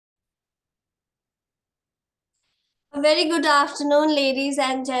A very good afternoon, ladies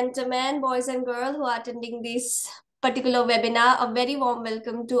and gentlemen, boys and girls who are attending this particular webinar. A very warm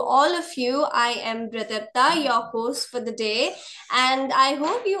welcome to all of you. I am Pratipta, your host for the day, and I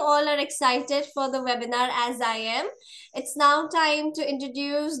hope you all are excited for the webinar as I am. It's now time to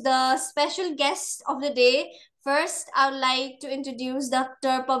introduce the special guest of the day. First, I would like to introduce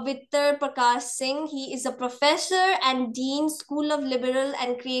Dr. Pavitr Prakash Singh. He is a professor and Dean, School of Liberal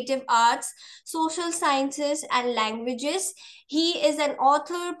and Creative Arts, Social Sciences and Languages. He is an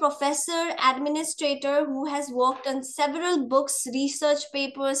author, professor, administrator who has worked on several books, research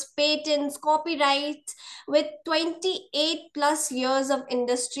papers, patents, copyright, with 28 plus years of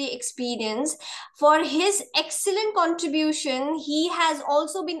industry experience. For his excellent contribution, he has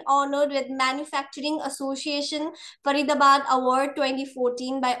also been honored with Manufacturing Association Faridabad Award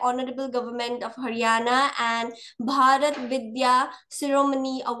 2014 by Honorable Government of Haryana and Bharat Vidya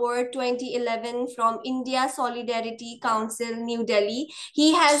Shiromani Award 2011 from India Solidarity Council, New Delhi.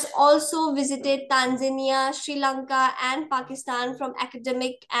 He has also visited Tanzania, Sri Lanka, and Pakistan from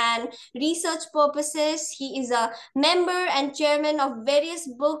academic and research purposes. He is a member and chairman of various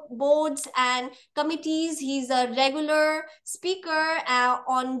book boards and committees. He's a regular speaker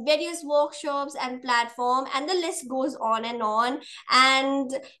on various workshops and platform, and the list goes on and on.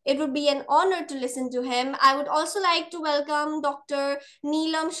 And it would be an honor to listen to him. I would also like to welcome Dr.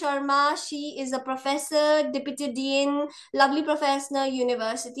 Neelam Sharma. She is a professor, deputy dean, Lovely Professional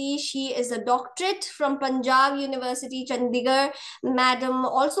University. She is a doctorate from Punjab University, Chandigarh. Madam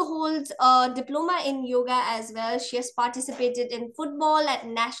also holds a diploma in yoga as well. She has participated in football at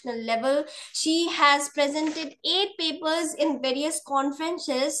national level. She has presented 8 papers in various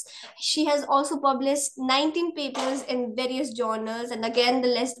conferences. She has also published 19 papers in various journals, and again, the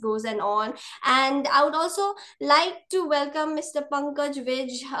list goes on. And I would also like to welcome Mr. Pankaj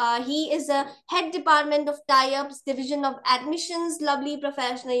Vij. He is a head department of tie-ups, division of admissions, Lovely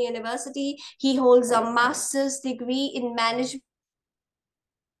Professional University. He holds a master's degree in management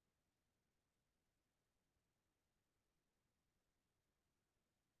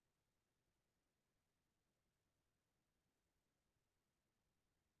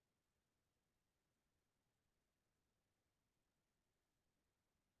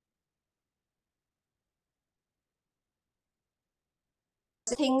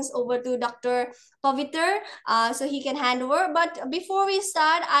things over to Dr. Pavitr so he can hand over. But before we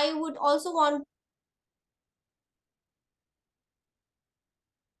start, I would also want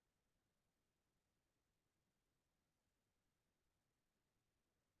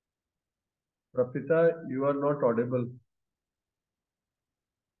Prapita, you are not audible.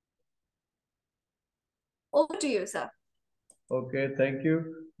 over to you, sir. Okay, thank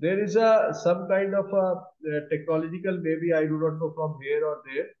you. There is a some kind of a technological, maybe I do not know from here or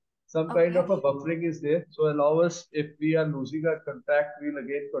there. Some kind Okay. of a buffering is there. So allow us, if we are losing our contact, we'll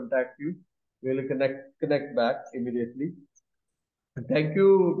again contact you. We'll connect back immediately. Thank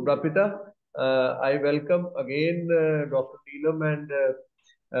you, Prapita. I welcome again Dr. Neelam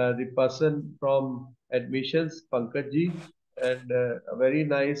and the person from admissions, Pankaj ji, and a very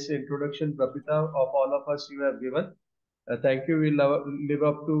nice introduction, Prapita, of all of us you have given. Thank you. We'll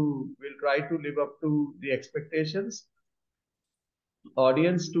try to live up to the expectations.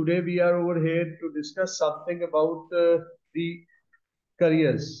 Audience, today we are over here to discuss something about the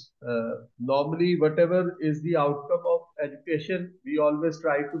careers. Normally, whatever is the outcome of education, we always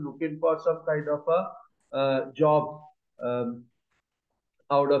try to look in for some kind of a job um,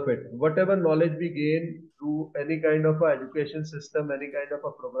 out of it. Whatever knowledge we gain through any kind of a education system, any kind of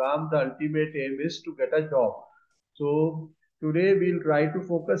a program, the ultimate aim is to get a job. So today we'll try to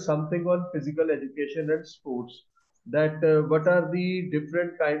focus something on physical education and sports. That what are the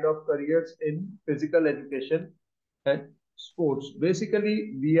different kind of careers in physical education and sports.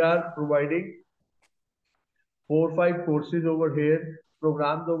 Basically, we are providing 4 or 5 courses over here,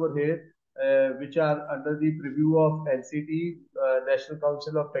 programs over here, which are under the preview of NCT, National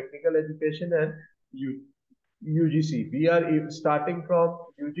Council of Technical Education, and UGC. We are starting from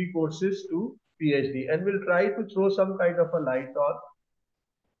UG courses to PhD, and we'll try to throw some kind of a light on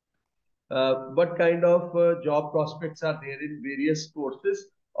what kind of job prospects are there in various courses,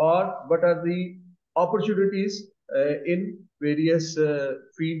 or what are the opportunities in various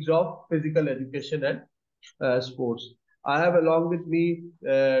fields of physical education and sports. I have along with me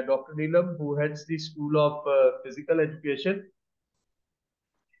Dr. Neelam, who heads the School of Physical Education,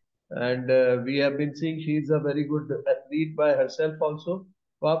 and we have been seeing she is a very good athlete by herself also.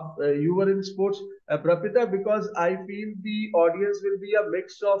 You were in sports, Prapita, because I feel the audience will be a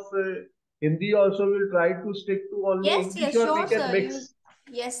mix of Hindi also. Will try to stick to only Yes, English, yes, or we sure, can sir. You mix.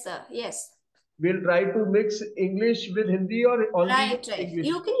 yes, sir. Yes. we'll try to mix English with Hindi or only Right. English.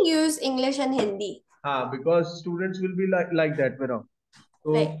 You can use English and Hindi. Because students will be like that, you know.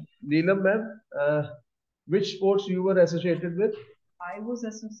 So, Right. Neelam ma'am, which sports you were associated with? I was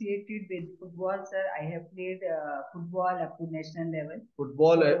associated with football, sir. I have played football up to national level.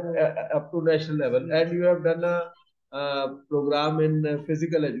 Football So, up to national level, yes. and you have done a program in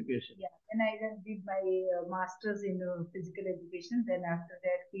physical education. Yeah, and I then did my master's in physical education. Then after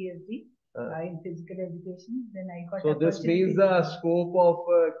that, PhD in physical education. Then I got. So this means the scope of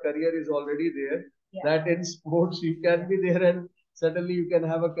career is already there. Yeah. That in sports you can be there, and certainly you can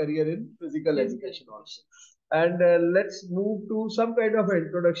have a career in physical education also. And let's move to some kind of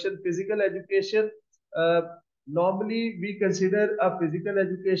introduction. Physical education. Uh, Normally, we consider a physical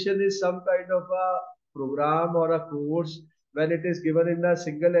education is some kind of a program or a course. When it is given in a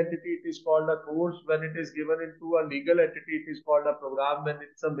single entity, it is called a course. When it is given into a legal entity, it is called a program. When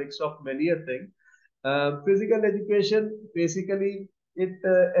it's a mix of many a thing. Physical education basically it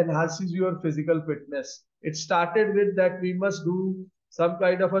enhances your physical fitness. It started with that we must do some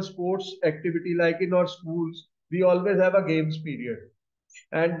kind of a sports activity like in our schools. We always have a games period,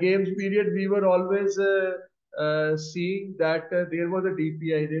 and games period we were always seeing that there was a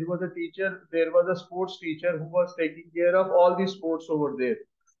DPI, there was a teacher, there was a sports teacher who was taking care of all the sports over there.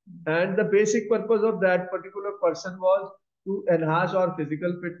 And the basic purpose of that particular person was to enhance our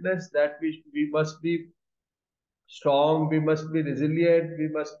physical fitness, that we must be strong, we must be resilient, we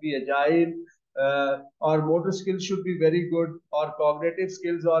must be agile. Our motor skills should be very good. Our cognitive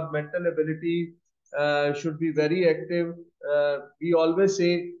skills, our mental ability should be very active. We always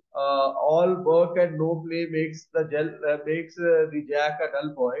say all work and no play makes the jack a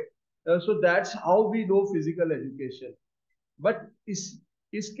dull boy. So that's how we know physical education. But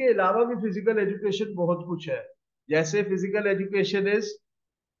इसके अलावा भी physical education बहुत कुछ है. जैसे physical education is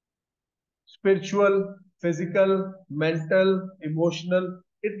spiritual, physical, mental, emotional.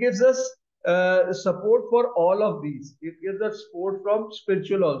 It gives us support for all of these. It gives us support from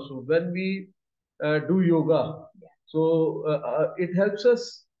spiritual also when we do yoga. Yeah. So it helps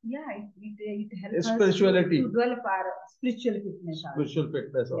us. Yeah, it helps spirituality. us to develop our spiritual fitness. Spiritual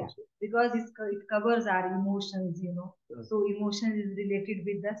fitness yeah. also. Because it covers our emotions, you know. Yes. So emotion is related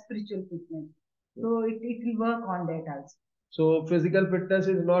with the spiritual fitness. So it will work on that also. So physical fitness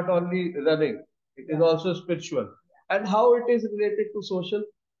is not only running, it is Yeah. also spiritual. And how it is related to social?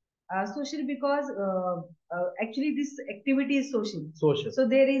 Social because actually this activity is social. Social. So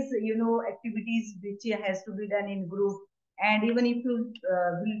there is, you know, activities which has to be done in group. And even if you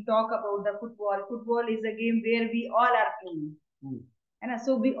will talk about the football is a game where we all are playing. And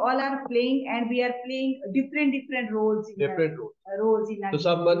so we all are playing, and we are playing different roles. Different roles. Roles in. So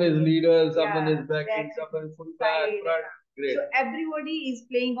someone is leader, someone Yeah, is backing, back, someone is full back, front. Great. So everybody is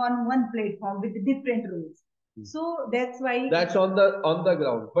playing on one platform with different roles. So that's why. That's on the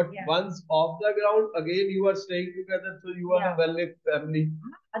ground. But Yeah. once off the ground, again you are staying together, so you are Yeah. a well-knit family.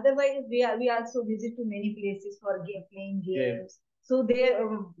 Otherwise, we also visit to many places for playing games. Games. So there,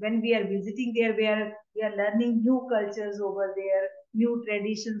 when we are visiting there, we are learning new cultures over there, new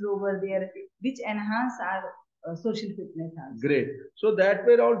traditions over there, which enhance our social fitness also. Great. So that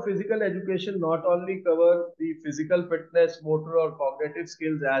way around, physical education not only cover the physical fitness, motor or cognitive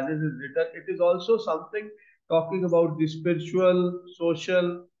skills as it is written, it is also something talking about the spiritual,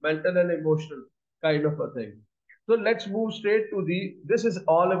 social, mental and emotional kind of a thing. So let's move straight to this is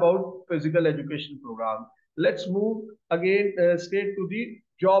all about physical education program. Let's move again straight to the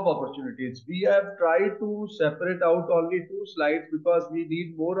job opportunities. We have tried to separate out only 2 slides because we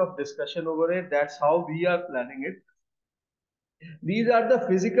need more of discussion over it. That's how we are planning it. These are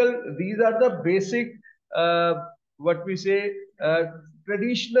the basic, what we say,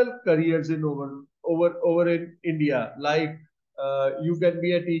 traditional careers in over in India. Like you can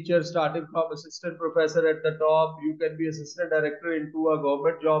be a teacher starting from assistant professor at the top. You can be assistant director into a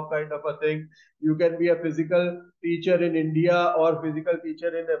government job kind of a thing. You can be a physical teacher in India or physical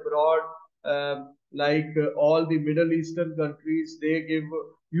teacher in abroad. Like all the Middle Eastern countries, they give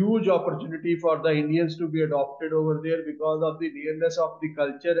huge opportunity for the Indians to be adopted over there because of the nearness of the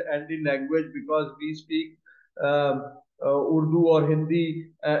culture and the language, because we speak Urdu or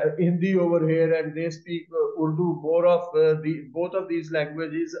Hindi over here, and they speak Urdu. More of both of these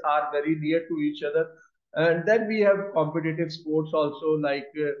languages are very near to each other. And then we have competitive sports also,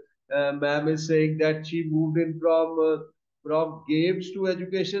 like ma'am is saying that she moved in from games to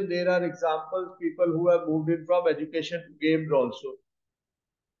education. There are examples, people who have moved in from education to games also.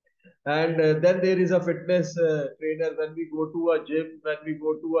 And then there is a fitness trainer when we go to a gym, when we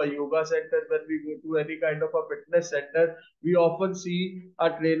go to a yoga center, when we go to any kind of a fitness center, we often see a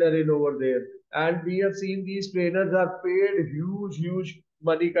trainer in over there. And we have seen these trainers are paid huge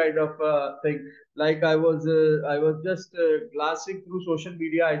money kind of thing. Like I was just glancing through social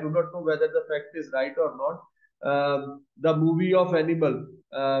media. I do not know whether the fact is right or not. The movie of Animal,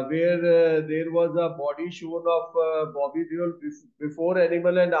 where there was a body shown of Bobby Deol before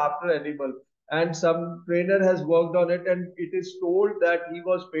Animal and after Animal, and some trainer has worked on it, and it is told that he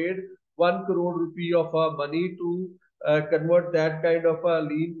was paid 1 crore rupee of money to convert that kind of a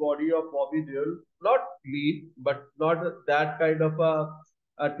lean body of Bobby Deol. Not lean, but not that kind of a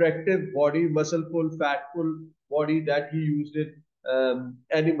attractive body, muscleful, fatful body that he used in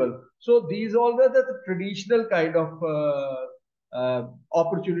Animal. So these all were the traditional kind of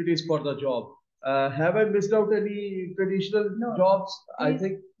opportunities for the job. Have I missed out any traditional No, jobs? I these,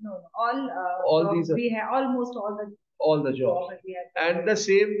 think no, all jobs these are we have almost all the jobs. jobs we have. And the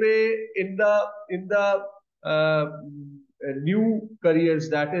same way in the new careers,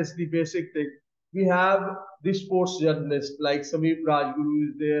 that is the basic thing. We have the sports journalists like Sameep Rajguru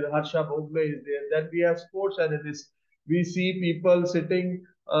is there, Harsha Bhogle is there. Then we have sports analysts. We see people sitting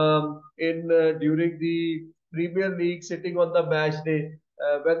in during the Premier League, sitting on the match day.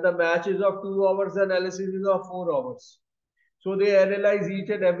 When the match is of 2 hours, the analysis is of 4 hours. So they analyze each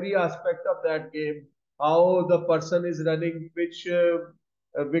and every aspect of that game, how the person is running, which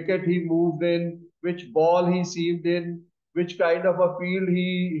wicket he moved in, which ball he seamed in, which kind of a field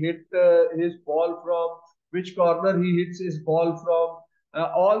he hit his ball from, which corner he hits his ball from.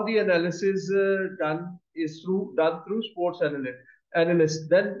 All the analysis done through sports analysts.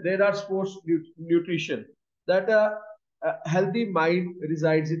 Then there are sports nutrition. That a healthy mind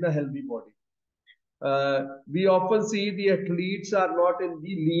resides in a healthy body. We often see the athletes are not in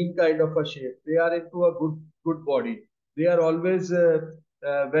the lean kind of a shape. They are into a good body. They are always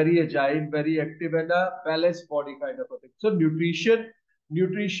very agile, very active, and a balanced body kind of a thing. So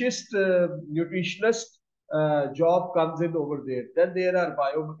nutritionist job comes in over there. Then there are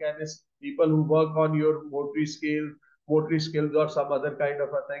biomechanics, people who work on your motor skills or some other kind of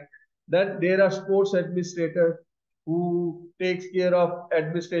a thing. Then there are sports administrators who takes care of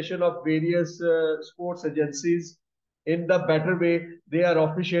administration of various sports agencies in the better way. They are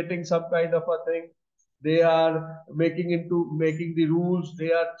officiating some kind of a thing. They are making the rules.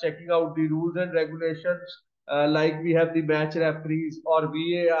 They are checking out the rules and regulations. Like we have the match referees or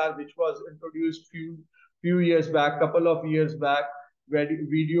VAR, which was introduced few years back, couple of years back.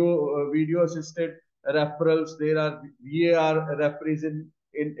 Video assisted referrals. There are VAR referees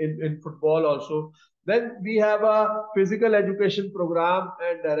in football also. Then we have a physical education program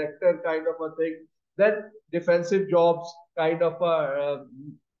and director kind of a thing. Then defensive jobs kind of a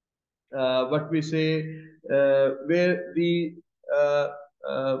what we say where the uh,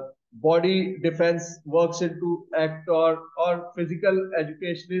 uh, body defense works into act, or physical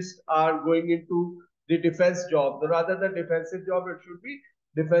educationists are going into the defense job. Rather than defensive job, it should be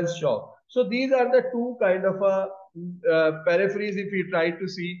defense job. So these are the two kind of peripheries if we try to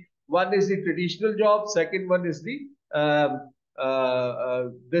see. One is the traditional job, second one is the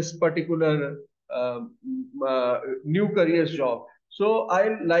this particular new careers job. So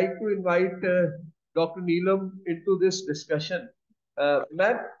I'd like to invite Dr. Neelam into this discussion.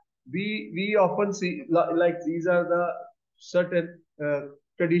 Ma'am, we often see like these are the certain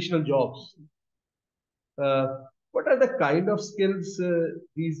traditional jobs. What are the kind of skills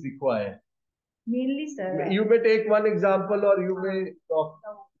these require? Mainly, sir, You may take one example, or you may talk.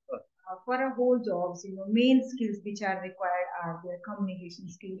 for a whole jobs, main skills which are required are their communication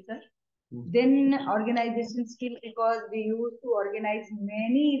skills, sir. Then organization skill, because we used to organize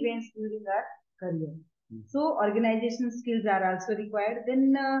many events during our career. So organization skills are also required.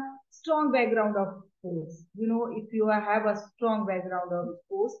 Then strong background of sports. If you have a strong background of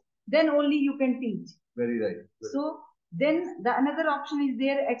sports, then only you can teach. Very right. So then the another option is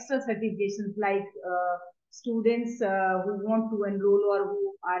there extra certifications like students who want to enroll or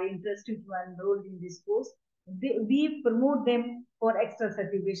who are interested to enroll in this course. We promote them for extra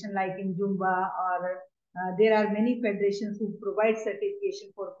certification like in Zumba, or there are many federations who provide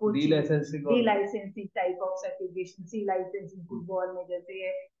certification for coaching. D-licensing type of certification, C licensing football,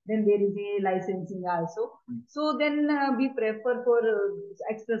 then there is a licensing also. So then we prefer for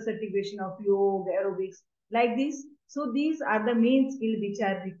extra certification of yoga, aerobics, like this. So these are the main skills which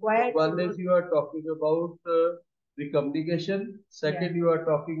are required. One is you are talking about the communication. Second, you are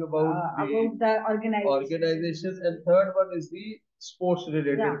talking about the organization, and third one is the sports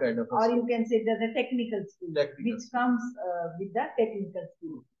related kind of. Or you can say that the technical skill, which comes with the technical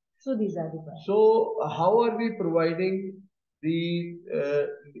skill. So these are the points. So how are we providing the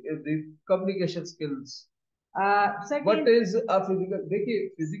communication skills? What is a physical? देखिए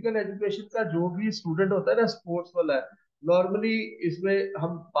physical education का जो भी student होता है ना sports वाला है, normally इसमें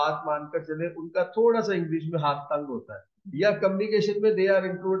हम बात मानकर चले उनका थोड़ा सा इंग्लिश में हाथ तंग होता है या कम्युनिकेशन में दे आर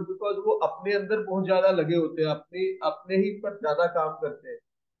इंक्लूड बिकॉज वो अपने अंदर बहुत ज्यादा लगे होते हैं, अपने अपने ही पर ज्यादा काम करते हैं.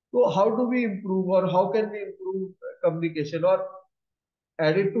 तो हाउ डू वी इम्प्रूव और how can we improve communication और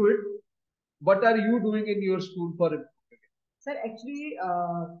added to it, what are you doing in your school for improving it? Sir, actually,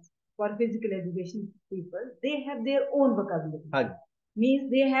 for physical education people, they have their own vocabulary. Haan. Means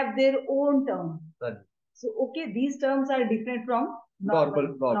they have their own terms. Haan. So, okay, these terms are different from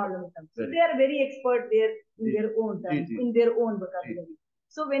normal terms. So, Very. they are very expert there in their own terms, in their own vocabulary.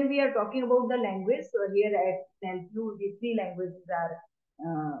 So, when we are talking about the language, so here at NLU, the 3 languages are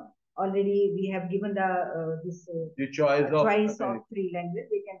already we have given the the choice of 3 languages.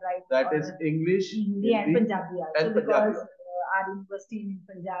 They can write that is English, Hindi and Punjabi also, and because Punjabi. Our university in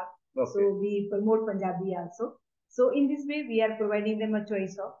Punjab, okay. So we promote Punjabi also. So in this way, we are providing them a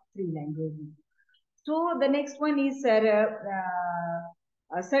choice of 3 languages. So the next one is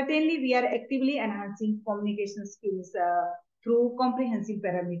certainly we are actively enhancing communication skills through comprehensive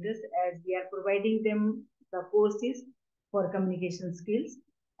parameters, as we are providing them the courses for communication skills.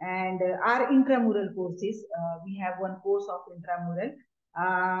 And our intramural courses, we have one course of intramural,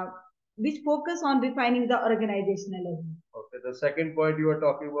 which focus on refining the organizational element. Okay, the second point you are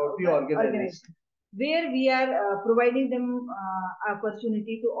talking about the organization. Where we are providing them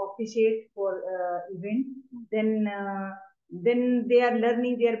opportunity to officiate for event. Then they are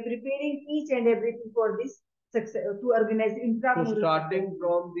learning, they are preparing each and everything for this success, to organize intramural. So starting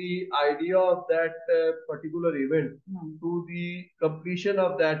from the idea of that particular event to the completion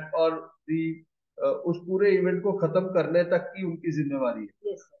of that or the उस पूरे event को खत्म करने तक की उनकी जिम्मेवारी है.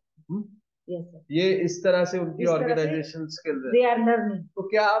 Yes, sir. Yes, sir. ये इस तरह से उनकी ऑर्गेनाइजेशन स्किल्स है. They are learning. तो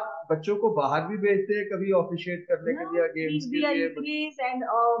क्या आप बच्चों को बाहर भी भेजते हैं कभी ऑफिशिएट करने के लिए गेम्स के लिए? Increase and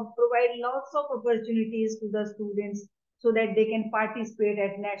provide lots of opportunities to the students so that they can participate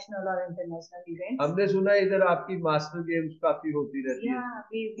at national or international events. हमने सुना है इधर आपकी मास्टर गेम्स काफी होती रहती है. Yeah,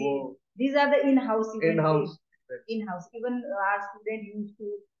 these are the in-house events. In-house. Even our student used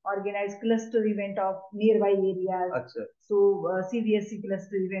to organize cluster event of nearby areas. Achha. So CBSE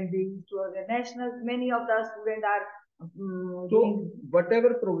cluster event they used to organize. National, many of the students are. So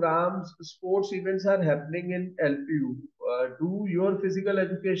whatever programs, sports events are happening in LPU, do your physical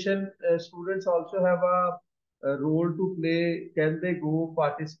education students also have a role to play? Can they go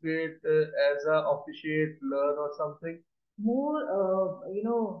participate as a officiate, learn or something?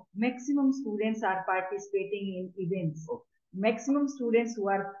 More, maximum students are participating in events. Okay. Maximum students who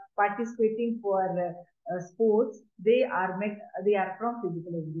are participating for sports, they are from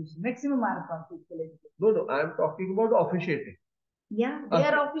physical education. Maximum are from physical education. No, I am talking about officiating. Yeah, they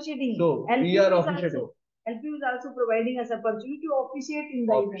are officiating. So we are officiating. LPU is also providing us opportunity to officiate in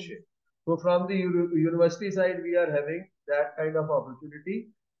the event. So from the university side, we are having that kind of opportunity.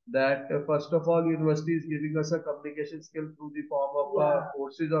 That first of all, university is giving us a communication skill through the form of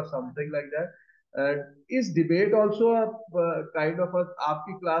courses or something like that. And is debate also a kind of a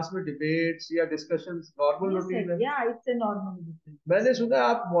आपकी class में debates या discussions normal routine है? Yeah, it's a normal routine. मैंने सुना है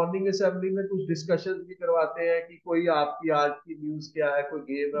आप morning assembly में कुछ discussions भी करवाते हैं कि कोई आपकी आज की news क्या है, कोई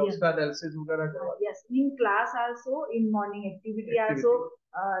game है, उसका analysis वगैरह करवाते हैं. Yes, in class also, in morning activity. Also,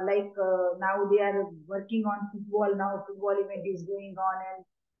 now they are working on football. Now football event is going on and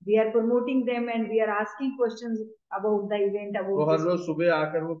we are promoting them and we are asking questions about the event. तो हर रोज सुबह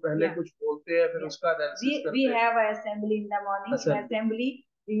आकर वो पहले कुछ बोलते हैं फिर उसका एनालिसिस करते हैं. We have an assembly in the morning. In assembly,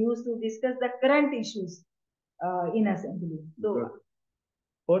 we used to discuss the current issues in assembly. So,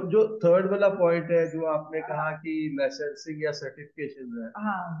 और जो थर्ड वाला पॉइंट है जो आपने कहा कि लाइसेंसिंग या सर्टिफिकेशन है,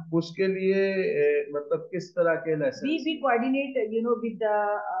 उसके लिए मतलब किस तरह के licence? We coordinate, with the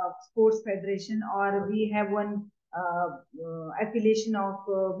sports federation, or we have one affiliation of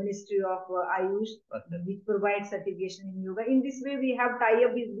Ministry of Ayush, which provides certification in yoga. In this way, we have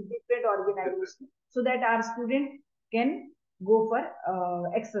tie-up with different organizations so that our student can go for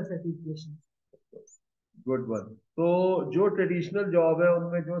extra certification. Good one. तो जो traditional job है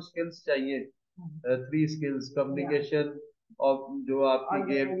उनमें जो skills चाहिए, 3 skills, communication और जो आपकी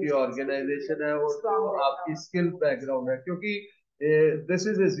game की ऑर्गेनाइजेशन है और जो आपकी स्किल बैकग्राउंड है, क्योंकि this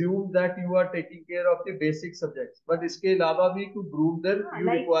is assumed that you are taking care of the basic subjects, but इसके अलावा भी to groom them you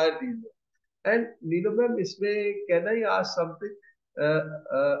require these. And Neelam ma'am, इसमें can I ask something?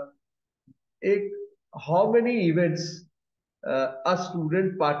 How many events a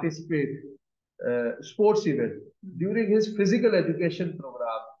student participate sports event during his physical education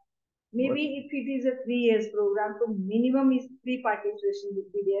program? Maybe if it is a 3 years program, so minimum is 3 participation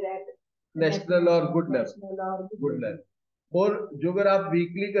will be there at national और good level, national or good level. और जो अगर आप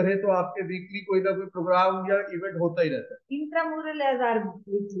weekly करें तो आपके weekly कोई ना कोई प्रोग्राम या इवेंट होता ही रहता है। Intramural as our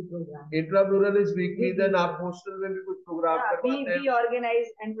weekly program. Intramural is weekly, then आप हॉस्टल में भी कुछ प्रोग्राम करवाते हैं। We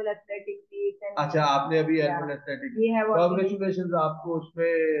organize annual athletic meet and अच्छा, आपने अभी एनुअल एथलेटिक, कांग्रेचुलेशन आपको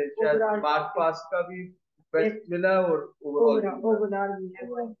उसमें शायद मार्च पास का भी बेस्ट मिला और overall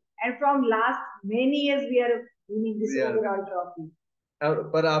and from last many years we are winning this overall trophy.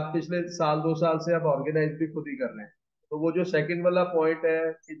 पर आप पिछले साल 2 साल से आप ऑर्गेनाइज भी खुद ही कर रहे हैं, तो वो जो सेकंड वाला पॉइंट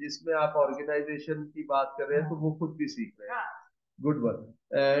है कि जिसमें आप ऑर्गेनाइजेशन की बात कर रहे हैं, तो वो खुद भी सीख रहे हैं। Good work.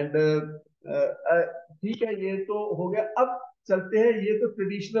 एंड ठीक है, ये तो हो गया। अब चलते हैं, ये तो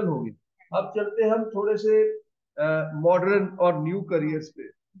ट्रेडिशनल हो गई, अब चलते हैं हम थोड़े से मॉडर्न और न्यू करियर्स पे।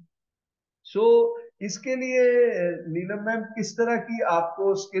 सो इसके लिए नीलम मैम, किस तरह की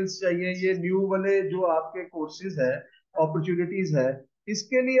आपको स्किल्स चाहिए? ये न्यू वाले जो आपके कोर्सेज है, अपॉर्चुनिटीज है,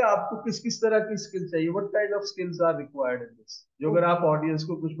 इसके लिए आपको किस किस तरह की स्किल चाहिए? What kind of skills are required in this, जो अगर आप ऑडियंस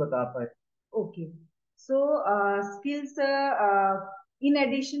को कुछ बता पाए। Okay, so skills in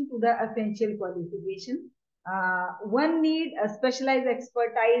addition to the essential qualification, one need a specialized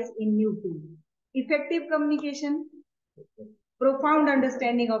expertise in new field, effective communication, profound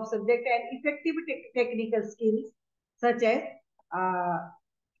understanding of subject, and effective technical skills such as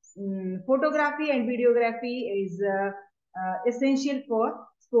photography and videography is essential for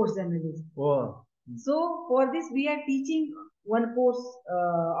sports journalism. Wow. So for this we are teaching one course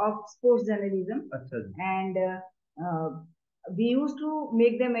of sports journalism. Achha. And we used to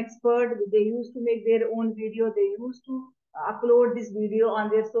make them expert. They used to make their own video. They used to upload this video on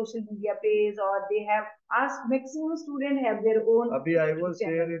their social media page, or they have asked maximum students have their own. Abhi, I was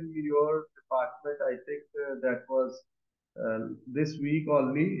there in your department. I think that was this week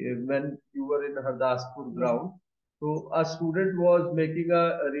only when you were in Hardaspur ground. So a student was making a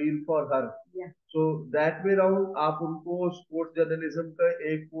reel for her. Yeah. So that way round आप उनको sports journalism का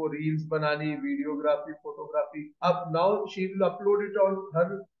एक वो reels बनानी, videography, photography, अब now she will upload it on her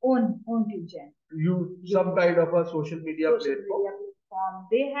own YouTube channel. You some kind of a social media platform.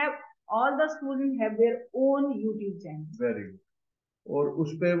 They have all the students have their own YouTube channel. Very good. और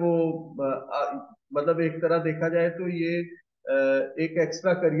उसपे वो मतलब एक तरह देखा जाए तो ये एक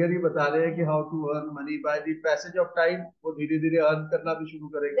एक्स्ट्रा करियर ही बता रहे हैं कि how to earn money by the passage of time, वो धीरे धीरे अर्न करना भी शुरू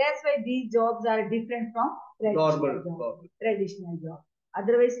करेंगे। That's why these jobs are different from traditional job.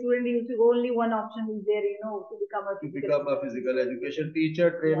 Otherwise, student used to only one option is there, you know, to become a physical education teacher,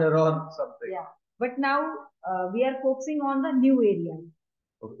 trainer, or something. Yeah, but now we are focusing on the new area.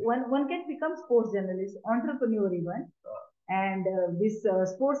 Okay. One can become sports journalist, entrepreneur even, and this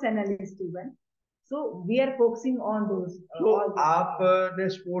sports analyst even. So we are focusing on those. So आपने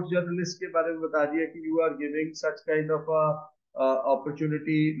sports journalist के बारे में बता दिया कि you are giving such kind of a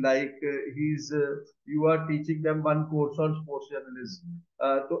opportunity, like you are teaching them one course on sports journalism.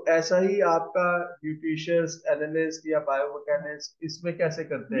 तो ऐसा ही आपका न्यूट्रिशनिस्ट, एनालिस्ट या बायोमैकेनिस्ट, इसमें कैसे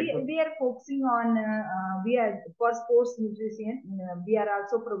करते हैं? We are focusing on we are for sports nutrition. We are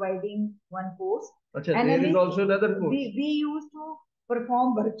also providing one course. अच्छा, there is also another course. We used to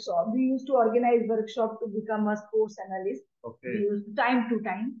perform workshop. We used to organize workshop to become a sports analyst. Okay. We used time to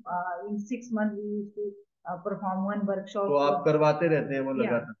time. In 6 months we used to perform one workshop. तो आप करवाते रहते हैं वो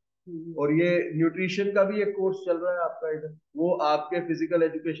लगातार। और ये nutrition का भी एक कोर्स चल रहा है आपका इधर, वो आपके फिजिकल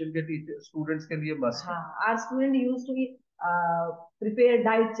एजुकेशन के टीचर स्टूडेंट्स के लिए मस्ट है। Our student used to be prepare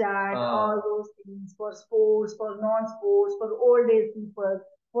diet chart, all those things for sports, for non-sports, for old age people,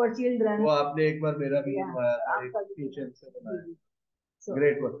 for children. वो आपने एक बार मेरा भी टीचर से बनाया।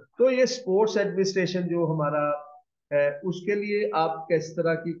 Great work. तो ये स्पोर्ट्स एडमिनिस्ट्रेशन जो हमारा है, उसके लिए आप किस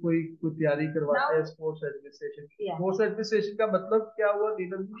तरह की कोई तैयारी करवाते हैं? स्पोर्ट्स एडमिनिस्ट्रेशन, स्पोर्ट्स एडमिनिस्ट्रेशन का मतलब क्या हुआ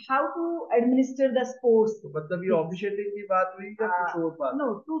नीलम? How to administer the sports. मतलब ये ऑफिशिएटिंग की बात हुई या कुछ और बात?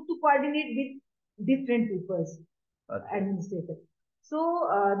 No, to coordinate with different peoples, administrator. So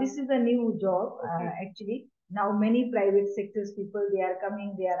this is a new job actually. Now many private sectors people, they are coming,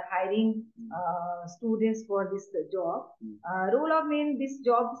 they are hiring students for this job. Role of main this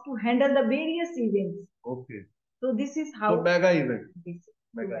job is to handle the various events. Okay. So this is how. So mega event.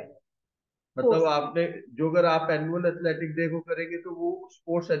 Mega. मतलब आपने जो अगर आप annual athletic day को करेंगे तो वो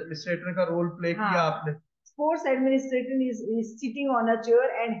sports administrator का रोल प्ले किया आपने। Sports administrator is sitting on a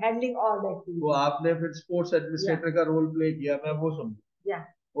chair and handling all that. वो आपने फिर स्पोर्ट्स एडमिनिस्ट्रेटर का रोल प्ले किया, मैं वो समझू। Yeah.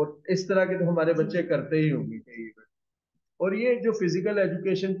 और इस तरह के तो हमारे बच्चे करते ही होंगे कई इवेंट। और ये जो फिजिकल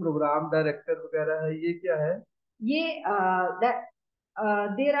एजुकेशन प्रोग्राम डायरेक्टर वगैरह है, ये क्या है? ये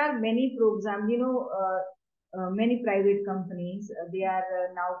there are many programs, you know, many private companies. They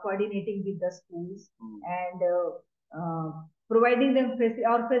are now coordinating with the schools and providing them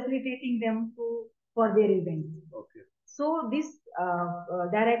or facilitating them for their events. Okay. So this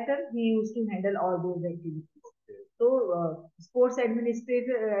director, he used to handle all those activities. Okay. So sports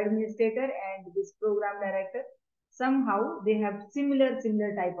administrator and this program director, somehow they have similar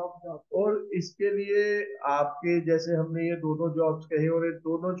type of job. और इसके लिए आपके जैसे हमने ये दोनों jobs कहे और इन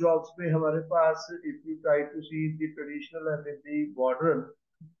दोनों जॉब्स में हमारे पास if you try to see the traditional and the modern,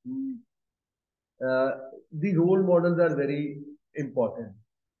 the role models are very important.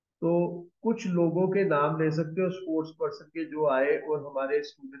 तो कुछ लोगों के नाम ले सकते हो स्पोर्ट्स पर्सन के जो आए और हमारे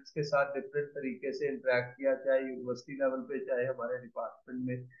स्टूडेंट्स के साथ डिफरेंट तरीके से इंटरेक्ट किया, चाहे यूनिवर्सिटी लेवल पे चाहे हमारे डिपार्टमेंट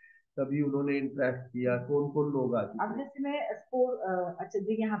में, तभी उन्होंने इंटरेक्ट किया. कौन कौन लोग आ चुके अब जैसे मैं अच्छा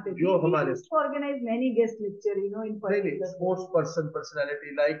जी यहाँ पे जो हमारे organise many guest lecture in sports person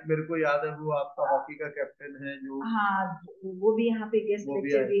personality, like मेरे को याद है वो आपका हॉकी का कैप्टन है जो, हाँ वो भी यहाँ पे गेस्ट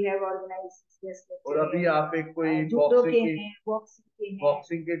लेक्चर भी है ऑर्गेनाइज गेस्ट लेक्चर. और अभी आप एक कोई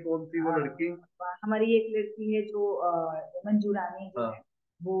बॉक्सिंग के कौन सी वो लड़की, हमारी एक लड़की है जो मंजू रानी जो है,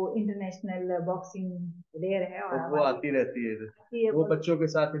 वो इंटरनेशनल बॉक्सिंग प्लेयर है और वो आती रहती है, वो बच्चों के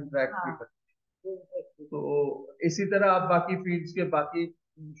साथ इंटरेक्ट भी करती है. तो इसी तरह आप बाकी फील्ड्स के बाकी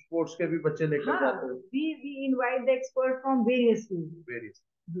स्पोर्ट्स के भी बच्चे लेकर जाते हैं. we invite the expert from various fields.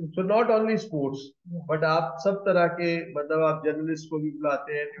 So not only sports, but आप सब तरह के, मतलब आप जर्नलिस्ट को भी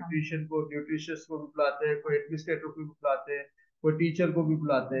बुलाते हैं, न्यूट्रिशनिस्ट को भी बुलाते हैं, कोई एडमिनिस्ट्रेटर को भी बुलाते हैं, कोई टीचर को भी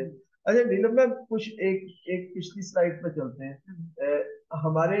बुलाते हैं. अच्छा नीलम मैम, कुछ एक पिछली स्लाइड पे चलते हैं.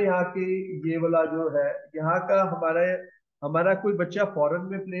 हमारे यहाँ के ये वाला जो है, यहाँ का हमारा कोई बच्चा फॉरेन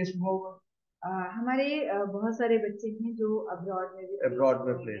में प्लेस हुआ होगा? हमारे बहुत सारे बच्चे हैं जो अब्रॉड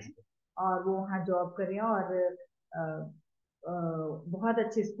में प्लेस हैं और वो वहाँ जॉब कर रहे हैं और बहुत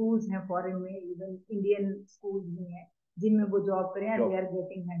अच्छे स्कूल्स हैं फॉरेन में, इवन इंडियन स्कूल्स भी हैं जिनमें वो जॉब कर रहे हैं. They are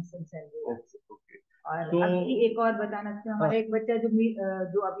getting handsome salary. और अभी एक और बताना चाहते हैं, हमारा एक बच्चा जो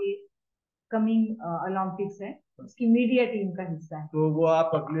अभी कमिंग ओलंपिक्स है, उसकी मीडिया टीम का हिस्सा है. तो वो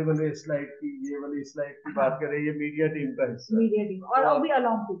आप अगले वाले स्लाइड की, ये वाली स्लाइड की बात कर रहे हैं, ये मीडिया टीम का हिस्सा, मीडिया टीम, और वो भी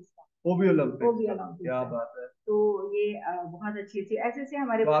ओलंपिक्स, वो भी ओलंपिक्स. क्या बात है. तो ये बहुत अच्छी ऐसे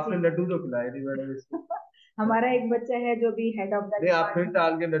हमारे. तो आपने लड्डू तो खिलाए नहीं मैडम इसको. हमारा एक बच्चा है जो भी हेड ऑफ द, आप फिर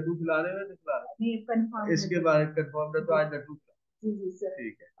डाल के लड्डू खिला रहे हैं? नहीं कंफर्म, इसके बारे में कंफर्म है तो आज लड्डू. जी सर,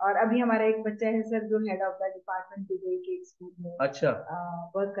 ठीक है. और अभी हमारा एक बच्चा है सर जो हेड ऑफ द डिपार्टमेंट के एक स्कूल में अच्छा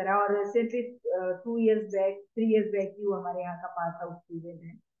वर्क करा, और रिसेंटली 3 इयर्स बैक ही वो हमारे यहाँ का पास आउट स्टूडेंट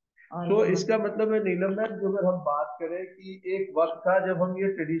है. तो इसका मतलब है नीलम मैम, जो अगर हम बात करें कि एक वक्त था जब हम ये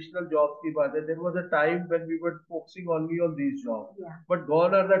ट्रेडिशनल जॉब की बात है, there was a time when we were focusing only on these jobs, but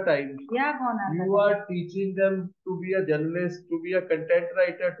gone are the times. You are teaching them to be a journalist, to be a content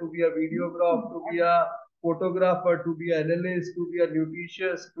writer, to be a videographer, to be a photographer, to be an analyst, to be a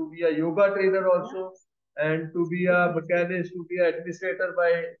nutritionist, to be a yoga trainer also, and to be a mechanist, to be an administrator by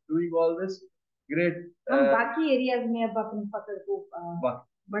doing all this. Great. हम बाकी areas में अब अपनी पकड़ को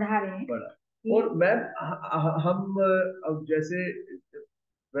बढ़ा रहे हैं. और मैम हम जैसे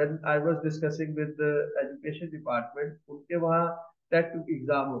when I was discussing with the education department, उनके वहाँ टेट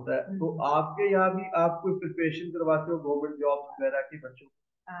एग्जाम होता है, तो आपके यहाँ भी आप कोई प्रिपरेशन करवाते हो गवर्नमेंट जॉब वगैरह की बच्चों को?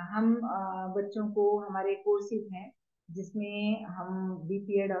 हम बच्चों को, हमारे कोर्सेज हैं जिसमें हम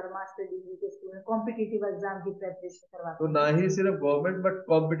बीपीएड और मास्टर डिग्री के स्टूडेंट कॉम्पिटिटिव एग्जाम की प्रिपरेशन करवाते हैं. तो ना ही सिर्फ गवर्नमेंट बट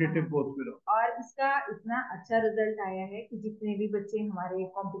कॉम्पिटिटिव बोथ भी. और इसका इतना अच्छा रिजल्ट आया है कि जितने भी बच्चे हमारे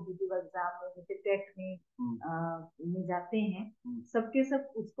कॉम्पिटिटिव एग्जाम में जैसे टेट में जाते हैं, सबके सब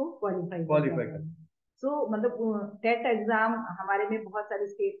उसको क्वालिफाई करते हैं. सो मतलब टेट एग्जाम हमारे में बहुत सारे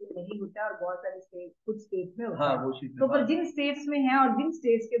स्टेट में नहीं होता और बहुत सारे कुछ स्टेट में होता है. तो पर जिन स्टेट्स में है और जिन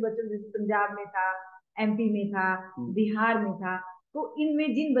स्टेट्स के बच्चों, जैसे पंजाब में था, एमपी में था, बिहार में था, तो इनमें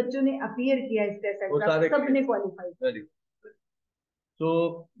जिन बच्चों ने अपीयर किया इस टेस्ट एग्जाम, सबने qualify. So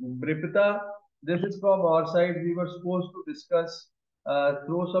Bripita, this is from our side. We were supposed to discuss,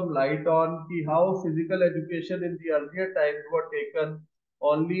 throw some light on how physical education in the earlier times were taken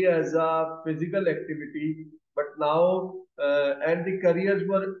only as a physical activity, but now and the careers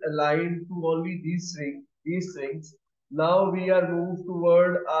were aligned to only these things. Now we are moved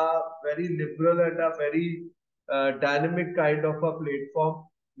toward a very liberal and a very dynamic kind of a platform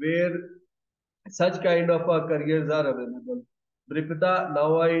where such kind of careers are available. Bripita,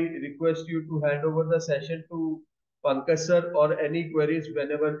 now I request you to hand over the session to Pankaj sir, or any queries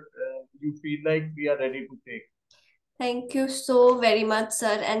whenever you feel like we are ready to take. Thank you so very much,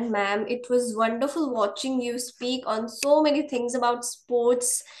 sir and ma'am. It was wonderful watching you speak on so many things about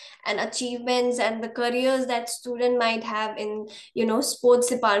sports and achievements and the careers that student might have in, sports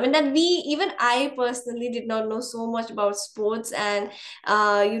department, that even I personally did not know so much about sports. And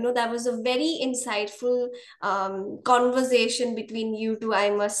that was a very insightful conversation between you two, I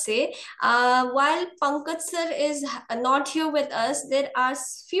must say. While Pankaj sir is not here with us, there are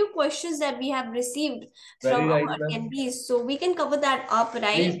few questions that we have received Very from right, our ma'am. attendees, so we can cover that up,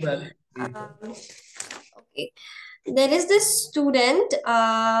 right? Please, ma'am. Please, ma'am. Okay. There is this student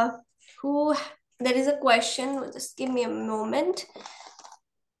who, there is a question, just give me a moment.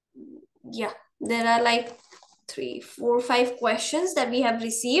 Yeah, there are like 3, 4, 5 questions that we have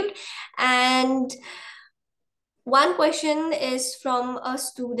received, and one question is from a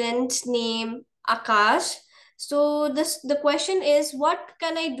student named Akash. So the question is, what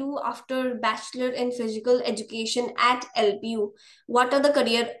can I do after bachelor in physical education at LPU? What are the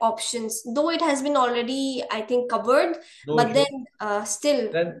career options? Though it has been already, I think, covered, No but issue. then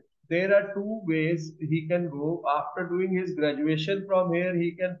still. Then there are two ways he can go. After doing his graduation from here,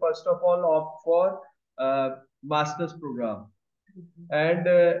 he can first of all opt for master's program and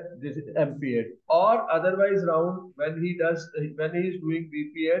this is MPEd, or otherwise round when he is doing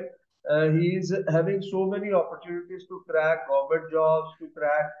BPEd, he is having so many opportunities to crack government jobs, to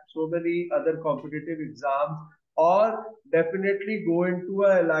crack so many other competitive exams, or definitely go into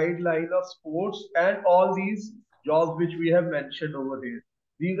a allied line of sports and all these jobs which we have mentioned over here.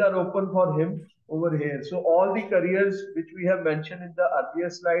 These are open for him over here. So all the careers which we have mentioned in the earlier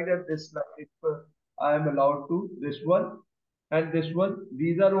slide and this slide, if I am allowed to, this one and this one,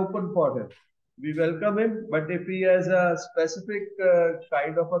 these are open for him. We welcome him, but if he has a specific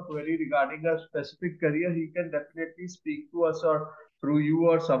kind of a query regarding a specific career, he can definitely speak to us or through you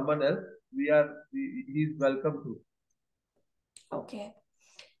or someone else. He's welcome to. Okay.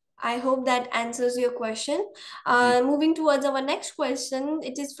 I hope that answers your question. Moving towards our next question,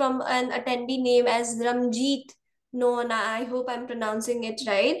 it is from an attendee named as Ramjeet. No, I hope I'm pronouncing it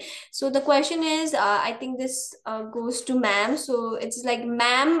right. So the question is, I think this goes to ma'am. So it's like,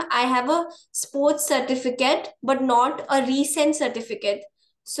 ma'am, I have a sports certificate, but not a recent certificate.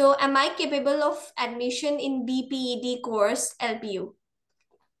 So am I capable of admission in BPED course LPU?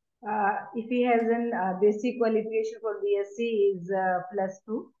 If he has an basic qualification for BSc is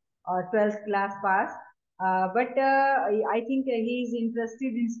 +2 or 12th class pass. But I think he is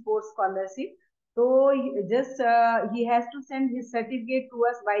interested in sports scholarship. So he has to send his certificate to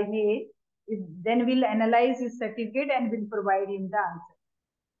us by May. Then we'll analyze his certificate and will provide him the answer.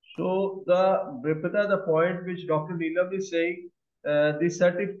 So the point which Dr. Neelam is saying, the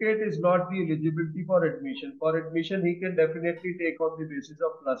certificate is not the eligibility for admission. For admission, he can definitely take on the basis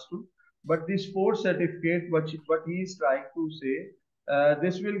of +2. But the sports certificate, what he is trying to say,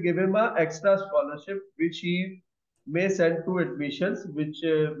 this will give him an extra scholarship which he may send to admissions, which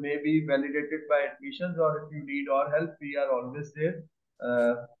may be validated by admissions, or if you need our help, we are always there.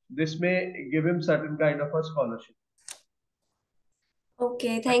 This may give him certain kind of a scholarship. Okay,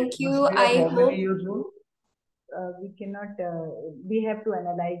 And it thank must you. be of I how many hope years old? We cannot, we have to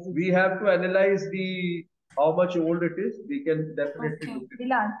analyze it. We have to analyze the how much old it is. We can definitely Okay. look at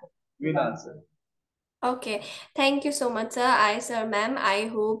We'll answer. We'll answer. Okay, thank you so much, sir. Sir, ma'am. I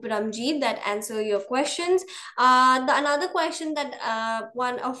hope Ramjeet that answer your questions. The another question that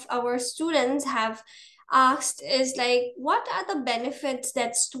one of our students have asked is like, what are the benefits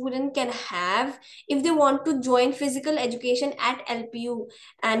that student can have if they want to join physical education at LPU,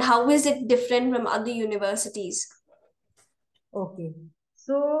 and how is it different from other universities? Okay.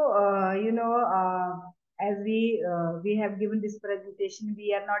 So, as we have given this presentation,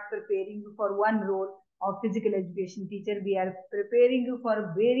 we are not preparing you for one role of physical education teacher. We are preparing you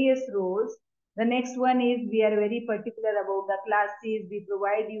for various roles. The next one is we are very particular about the classes. We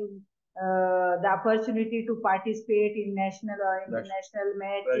provide you the opportunity to participate in national or international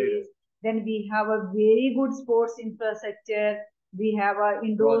matches. Then we have a very good sports infrastructure. We have an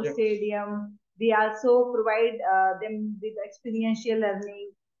indoor stadium. We also provide them with experiential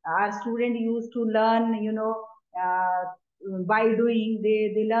learning. Our students used to learn, by doing.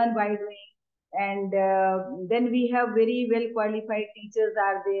 They learn by doing. And then we have very well qualified teachers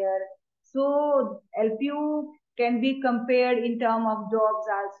are there. So LPU can be compared in terms of jobs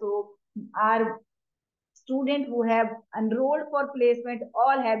also. Our students who have enrolled for placement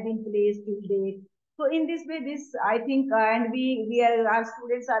all have been placed till date. So in this way, this I think, and we are our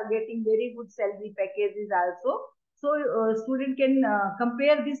students are getting very good salary packages also. So student can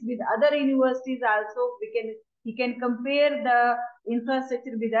compare this with other universities also. He can compare the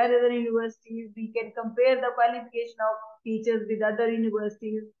infrastructure with other universities. We can compare the qualification of teachers with other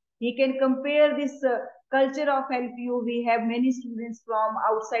universities. He can compare this culture of LPU. We have many students from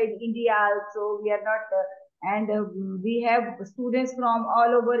outside India also. We are not, we have students from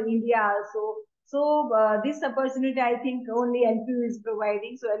all over India also. So this opportunity, I think only LPU is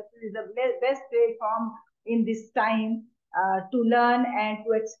providing. So LPU is the best platform in this time to learn and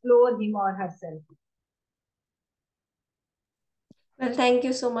to explore him or herself. Well, thank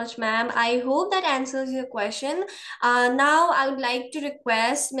you so much, ma'am. I hope that answers your question. Now, I would like to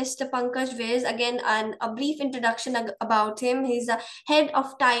request Mr. Pankaj Viz again a brief introduction about him. He's a head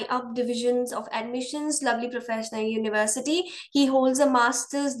of tie-up divisions of admissions, Lovely Professional University. He holds a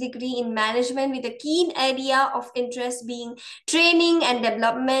master's degree in management with a keen area of interest being training and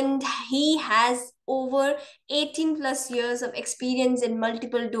development. He has over 18 plus years of experience in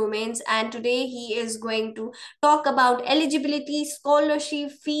multiple domains, and today he is going to talk about eligibility, scholarship,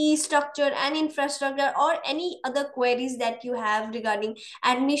 fee structure, and infrastructure, or any other queries that you have regarding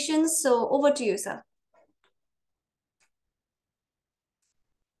admissions. So over to you, sir.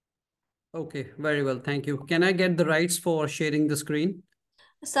 Okay, very well. Thank you. Can I get the rights for sharing the screen?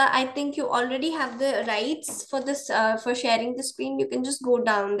 Sir, I think you already have the rights for this for sharing the screen. You can just go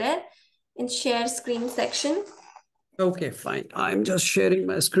down there in share screen section. Okay, fine. I'm just sharing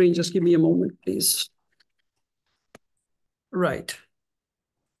my screen. Just give me a moment, please. Right.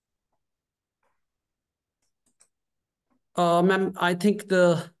 Ma'am, I think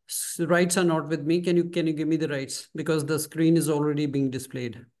the rights are not with me. Can you give me the rights? Because the screen is already being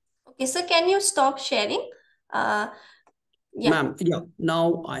displayed. Okay, so can you stop sharing? Yeah. Ma'am, yeah,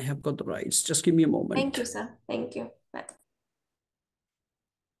 now I have got the rights. Just give me a moment. Thank you, sir. Thank you.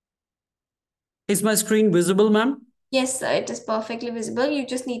 Is my screen visible, ma'am? Yes, sir, it is perfectly visible. You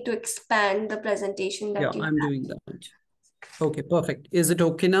just need to expand the presentation that you I'm have. doing that. Okay, perfect. Is it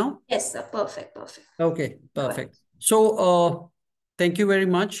okay now? Yes, sir. Perfect. Okay, perfect. So thank you very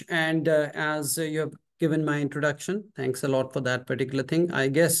much. And as you have given my introduction, thanks a lot for that particular thing. I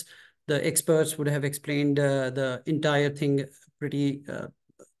guess the experts would have explained the entire thing pretty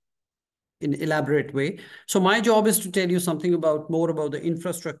in elaborate way. So my job is to tell you something more about the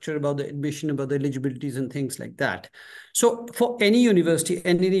infrastructure, about the admission, about the eligibilities and things like that. So for any university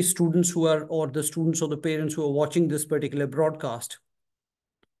and any students who are, or the students or the parents who are watching this particular broadcast,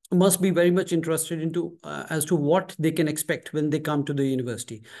 must be very much interested into as to what they can expect when they come to the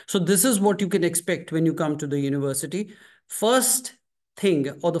university. So this is what you can expect when you come to the university. First thing,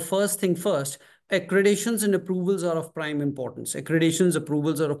 or the first thing first, accreditations and approvals are of prime importance. Accreditations,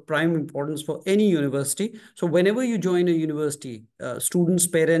 approvals are of prime importance for any university. So whenever you join a university, students,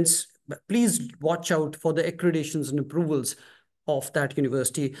 parents, please watch out for the accreditations and approvals of that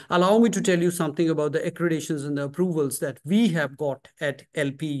university. Allow me to tell you something about the accreditations and the approvals that we have got at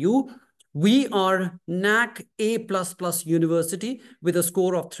LPU. We are NAAC A++ university with a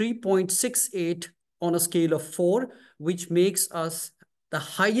score of 3.68 on a scale of 4, which makes us the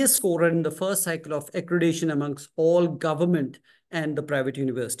highest scorer in the first cycle of accreditation amongst all government and the private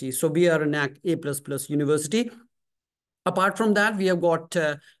universities. So we are a NAAC A++ university. Apart from that, we have got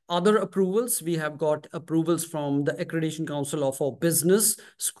other approvals. We have got approvals from the Accreditation Council of our business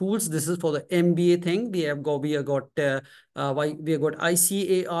schools. This is for the MBA thing. We have got ICAR.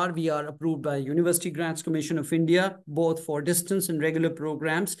 We are approved by University Grants Commission of India, both for distance and regular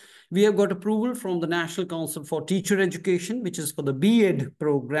programs. We have got approval from the National Council for Teacher Education, which is for the B.Ed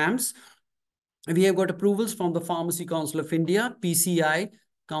programs. We have got approvals from the Pharmacy Council of India, PCI,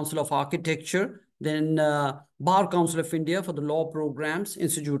 Council of Architecture, then Bar Council of India for the law programs,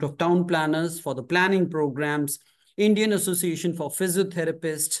 Institute of Town Planners for the planning programs, Indian Association for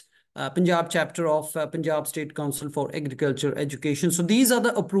Physiotherapists, Punjab chapter of Punjab State Council for Agriculture Education. So these are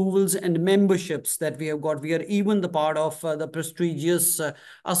the approvals and memberships that we have got. We are even the part of the prestigious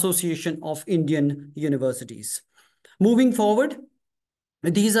Association of Indian Universities. Moving forward,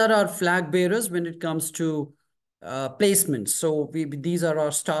 these are our flag bearers when it comes to placements. So these are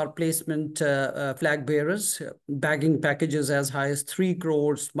our star placement flag bearers, bagging packages as high as 3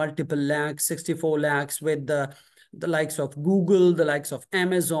 crores, multiple lakhs, 64 lakhs with the likes of Google, the likes of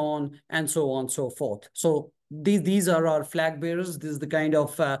Amazon, and so on and so forth. So these are our flag bearers. This is the kind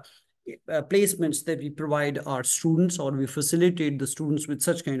of placements that we provide our students, or we facilitate the students with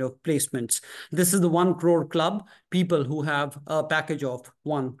such kind of placements. This is the 1 crore club, people who have a package of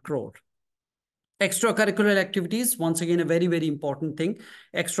 1 crore. Extracurricular activities, once again, a very, very important thing.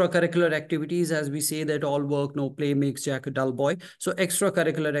 Extracurricular activities, as we say that all work, no play makes Jack a dull boy. So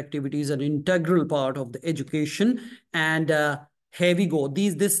extracurricular activities are an integral part of the education. And here we go.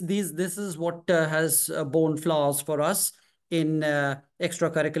 This is what has borne flowers for us in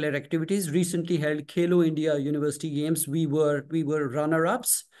extracurricular activities. Recently held Khelo India University Games. We were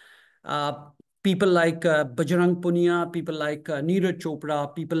runner-ups. People like Bajrang Punia, people like Neeraj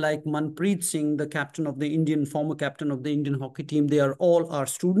Chopra, people like Manpreet Singh, the captain of the former captain of the Indian hockey team, they are all our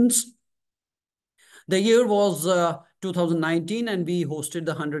students. The year was 2019, and we hosted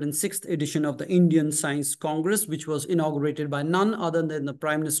the 106th edition of the Indian Science Congress, which was inaugurated by none other than the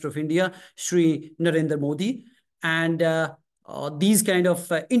Prime Minister of India, Shri Narendra Modi. And these kind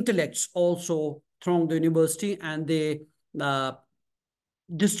of intellects also thronged the university, and they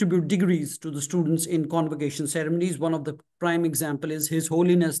distribute degrees to the students in convocation ceremonies. One of the prime example is His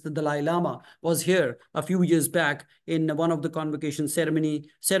Holiness the Dalai Lama was here a few years back in one of the convocation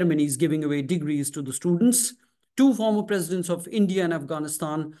ceremonies, giving away degrees to the students. Two former presidents of India and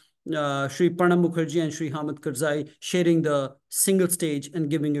Afghanistan, Shri Pranab Mukherjee and Shri Hamid Karzai, sharing the single stage and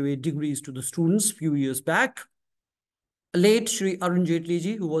giving away degrees to the students a few years back. Late Shri Arun Jaitley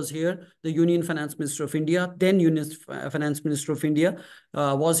ji, who was here, the Union Finance Minister of India, then Union Finance Minister of India,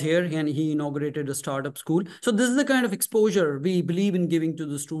 was here, and he inaugurated a startup school. So this is the kind of exposure we believe in giving to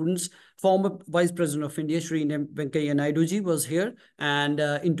the students. Former Vice President of India, Shri Venkaiah Naidu ji, was here, and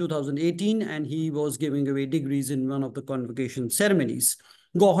in 2018, and he was giving away degrees in one of the convocation ceremonies.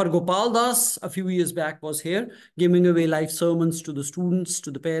 Gohar Gopal Das, a few years back, was here, giving away life sermons to the students,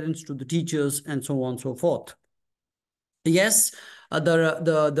 to the parents, to the teachers, and so on and so forth. Yes,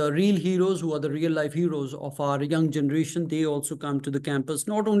 the real heroes, who are the real life heroes of our young generation, they also come to the campus,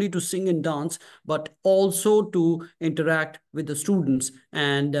 not only to sing and dance, but also to interact with the students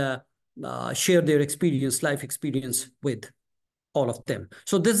and share their experience, life experience with all of them.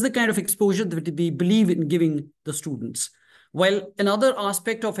 So this is the kind of exposure that we believe in giving the students. Well, another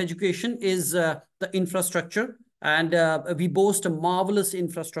aspect of education is the infrastructure. And we boast a marvelous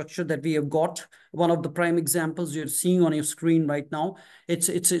infrastructure that we have got. One of the prime examples you're seeing on your screen right now.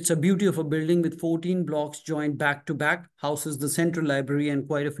 It's a beauty of a building with 14 blocks joined back to back, houses the central library and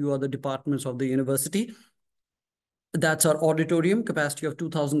quite a few other departments of the university. That's our auditorium, capacity of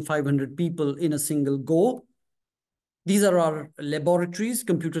 2,500 people in a single go. These are our laboratories,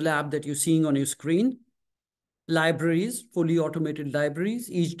 computer lab that you're seeing on your screen. Libraries, fully automated libraries.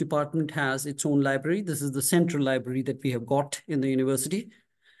 Each department has its own library. This is the central library that we have got in the university.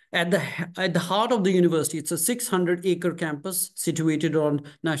 At the heart of the university, it's a 600-acre campus situated on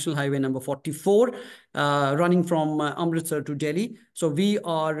National Highway number 44, running from Amritsar to Delhi. So we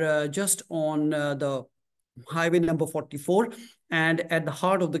are just on the highway number 44. And at the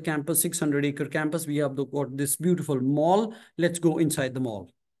heart of the campus, 600-acre campus, we have got this beautiful mall. Let's go inside the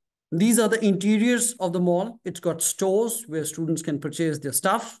mall. These are the interiors of the mall. It's got stores where students can purchase their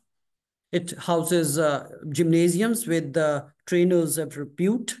stuff. It houses gymnasiums with trainers of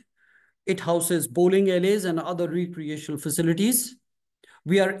repute. It houses bowling alleys and other recreational facilities.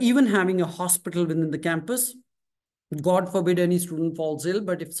 We are even having a hospital within the campus. God forbid any student falls ill,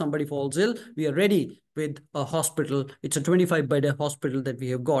 but if somebody falls ill, we are ready with a hospital. It's a 25-bed hospital that we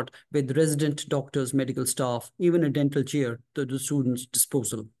have got with resident doctors, medical staff, even a dental chair to the students'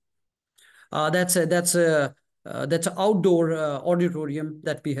 disposal. That's an outdoor auditorium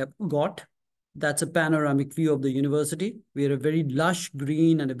that we have got. That's a panoramic view of the university. We are a very lush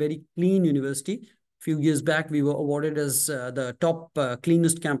green and a very clean university. A few years back, we were awarded as the top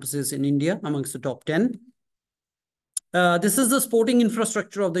cleanest campuses in India, amongst the top 10. This is the sporting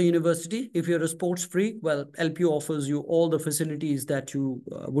infrastructure of the university. If you're a sports freak, well, LPU offers you all the facilities that you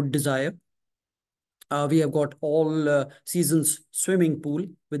would desire. We have got all seasons swimming pool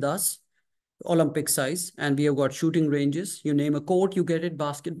with us, Olympic size, and we have got shooting ranges. You name a court, you get it: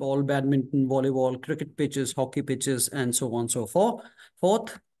 basketball, badminton, volleyball, cricket pitches, hockey pitches, and so on and so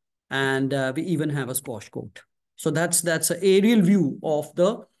forth. And we even have a squash court. So that's an aerial view of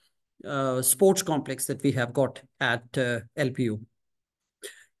the sports complex that we have got at LPU.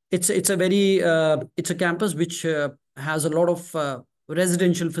 It's a campus which has a lot of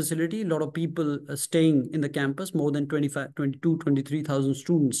residential facility, a lot of people staying in the campus. More than 23,000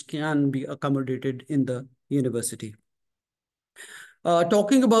 students can be accommodated in the university.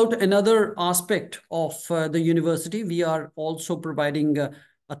 Talking about another aspect of the university, we are also providing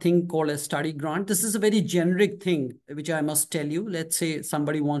a thing called a study grant. This is a very generic thing, which I must tell you. Let's say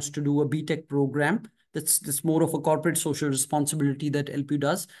somebody wants to do a BTech program. That's more of a corporate social responsibility that LPU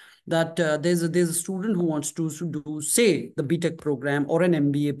does. That there's a student who wants to do, say, the BTech program or an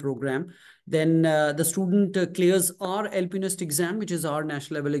MBA program. Then the student clears our LPU NEST exam, which is our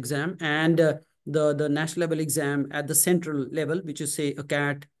national level exam, and the national level exam at the central level, which is, say, a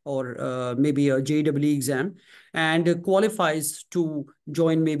CAT or maybe a JEE exam, and qualifies to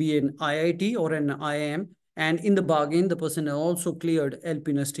join maybe an IIT or an IIM. And in the bargain, the person has also cleared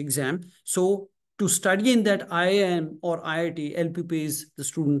LPU NEST exam. So to study in that IIM or IIT, LP pays the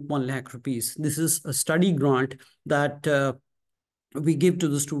student 1 lakh rupees. This is a study grant that we give to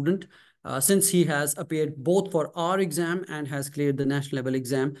the student since he has appeared both for our exam and has cleared the national level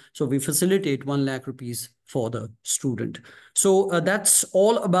exam. So we facilitate 1 lakh rupees for the student. So that's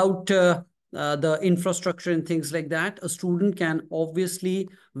all about the infrastructure and things like that. A student can obviously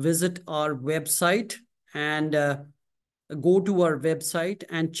visit our website and go to our website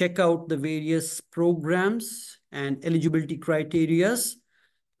and check out the various programs and eligibility criterias.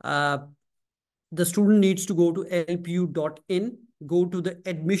 The student needs to go to lpu.in, go to the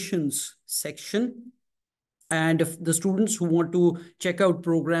admissions section. And if the students who want to check out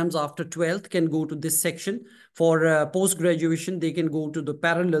programs after 12th can go to this section. For post-graduation, they can go to the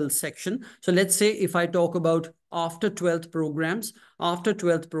parallel section. So let's say if I talk about after 12th programs, I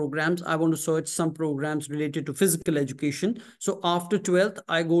want to search some programs related to physical education. So after 12th,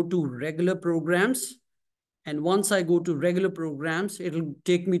 I go to regular programs. And once I go to regular programs, it'll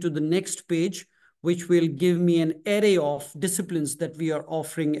take me to the next page, which will give me an array of disciplines that we are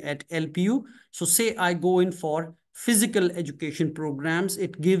offering at LPU. So say I go in for physical education programs,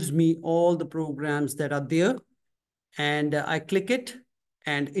 it gives me all the programs that are there. And I click it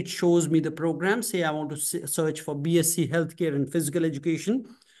and it shows me the program. Say I want to search for BSc Healthcare and Physical Education.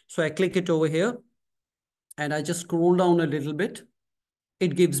 So I click it over here and I just scroll down a little bit.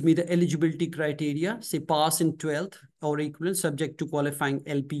 It gives me the eligibility criteria, say pass in 12th or equivalent, subject to qualifying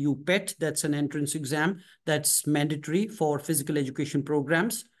LPU PET. That's an entrance exam that's mandatory for physical education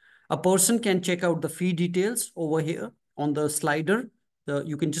programs. A person can check out the fee details over here on the slider.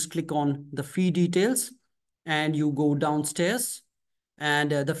 You can just click on the fee details and you go downstairs. And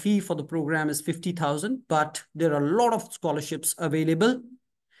the fee for the program is 50,000, but there are a lot of scholarships available.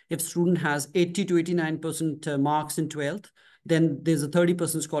 If student has 80 to 89% marks in 12th, then there's a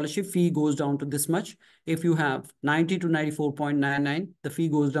 30% scholarship. Fee goes down to this much. If you have 90 to 94.99, the fee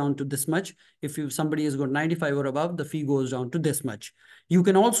goes down to this much. If somebody has got 95 or above, the fee goes down to this much. You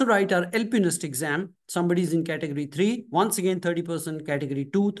can also write our LPNest exam. Somebody's in category 3. Once again, 30%, category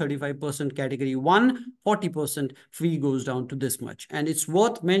 2, 35%, category 1, 40%, fee goes down to this much. And it's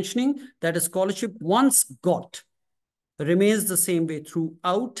worth mentioning that a scholarship once got remains the same way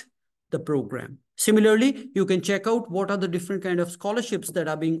throughout the program. Similarly, you can check out what are the different kind of scholarships that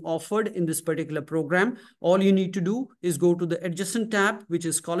are being offered in this particular program. All you need to do is go to the adjacent tab, which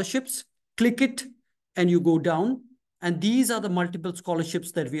is scholarships, click it, and you go down. And these are the multiple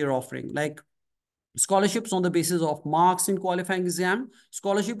scholarships that we are offering, like scholarships on the basis of marks in qualifying exam,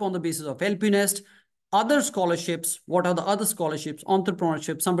 scholarship on the basis of LPNest, other scholarships. What are the other scholarships?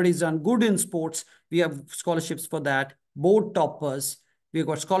 Entrepreneurship. Somebody's done good in sports. We have scholarships for that. Board toppers. We've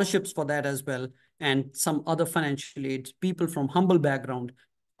got scholarships for that as well. And some other financial aids. People from humble background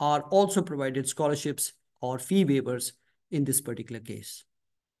are also provided scholarships or fee waivers in this particular case.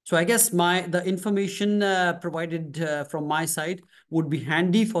 So I guess the information provided from my side would be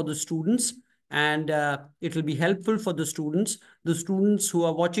handy for the students, and it will be helpful for the students. The students who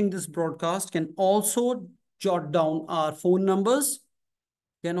are watching this broadcast can also jot down our phone numbers,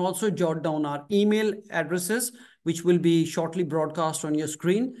 can also jot down our email addresses, which will be shortly broadcast on your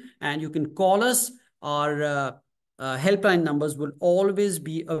screen, and you can call us. Our helpline numbers will always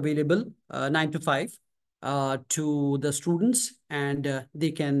be available 9 to 5 to the students, and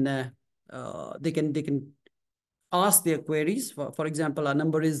they can ask their queries. For example, our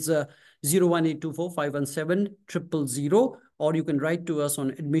number is 01824517000, or you can write to us on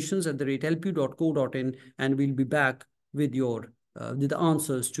admissions@lpu.co.in, and we'll be back with the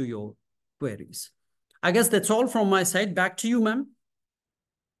answers to your queries. I guess that's all from my side. Back to you, ma'am.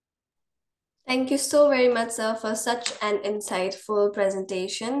 Thank you so very much, sir, for such an insightful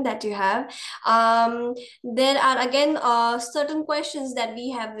presentation that you have. There are again certain questions that we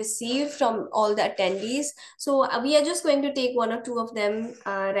have received from all the attendees. So we are just going to take one or two of them,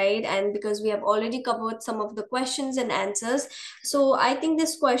 right? And because we have already covered some of the questions and answers, so I think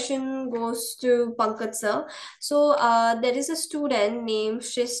this question goes to Pankaj, sir. So there is a student named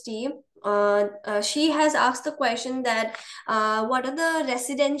Shristi. She has asked the question that what are the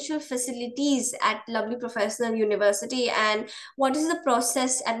residential facilities at Lovely Professional University, and what is the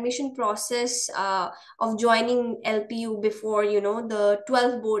admission process of joining LPU before the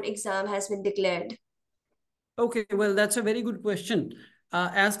 12th board exam has been declared? Okay, well, that's a very good question.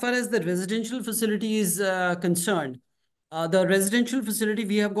 As far as the residential facility is concerned, The residential facility,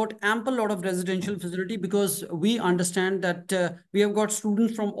 we have got ample lot of residential facility because we understand that we have got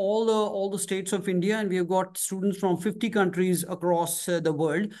students from all the states of India, and we have got students from 50 countries across the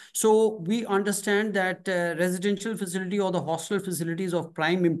world. So we understand that residential facility or the hostel facility is of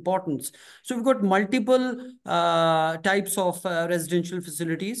prime importance. So we've got multiple types of residential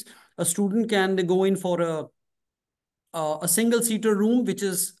facilities. A student can go in for a single seater room, which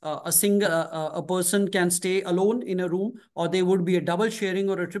is a person can stay alone in a room, or there would be a double sharing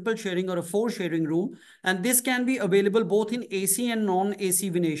or a triple sharing or a four sharing room. And this can be available both in AC and non-AC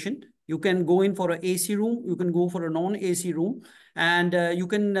venation. You can go in for an AC room, you can go for a non-AC room, and you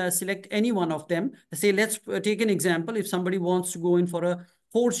can select any one of them. Say, let's take an example. If somebody wants to go in for a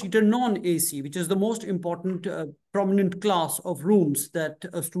four-seater non-AC, which is the most important prominent class of rooms that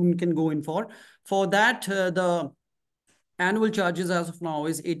a student can go in for that, the annual charges as of now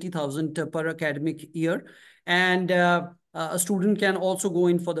is 80,000 per academic year. And a student can also go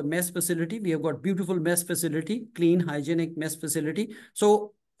in for the mess facility. We have got beautiful mess facility, clean, hygienic mess facility.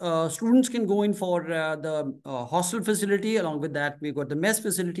 So students can go in for the hostel facility. Along with that, we've got the mess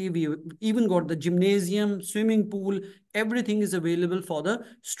facility. We even got the gymnasium, swimming pool. Everything is available for the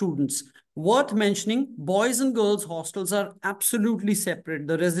students. Worth mentioning, boys and girls hostels are absolutely separate.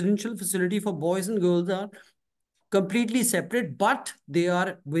 The residential facility for boys and girls are completely separate, but they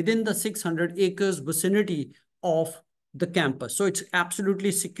are within the 600 acres vicinity of the campus. So it's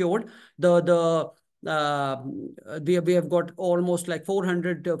absolutely secured. We have got almost like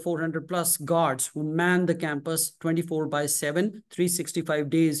 400 plus guards who man the campus 24/7, 365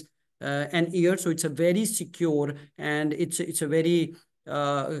 days an year. So it's a very secure, and it's a very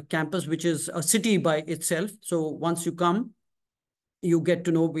campus which is a city by itself. So once you come, you get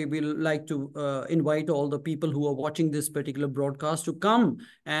to know. We will like to invite all the people who are watching this particular broadcast to come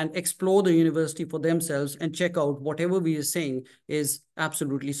and explore the university for themselves and check out whatever we are saying is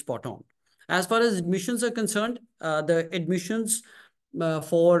absolutely spot on. As far as admissions are concerned, the admissions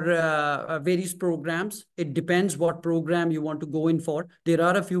for various programs, it depends what program you want to go in for. There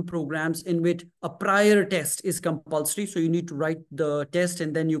are a few programs in which a prior test is compulsory. So you need to write the test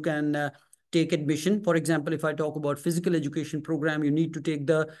and then you can take admission. For example, if I talk about physical education program, you need to take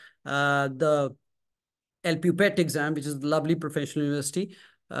the LPUPET exam, which is the lovely professional university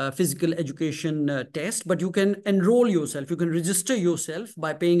physical education test. But you can enroll yourself. You can register yourself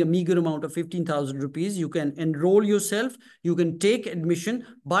by paying a meager amount of 15,000 rupees. You can enroll yourself. You can take admission,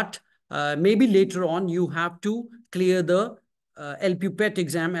 but maybe later on you have to clear the LPUPET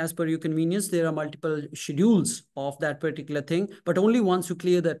exam as per your convenience. There are multiple schedules of that particular thing, but only once you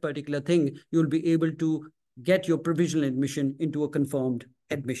clear that particular thing, you'll be able to get your provisional admission into a confirmed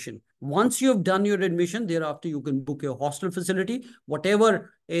admission. Once you have done your admission, thereafter you can book your hostel facility,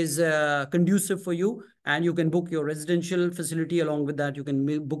 whatever is conducive for you, and you can book your residential facility. Along with that, you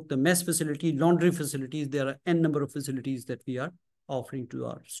can book the mess facility, laundry facilities. There are n number of facilities that we are offering to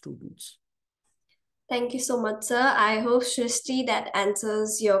our students. Thank you so much, sir. I hope, Shrishti, that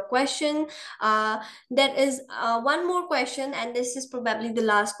answers your question. There is one more question, and this is probably the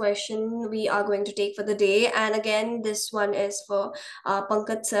last question we are going to take for the day. And again, this one is for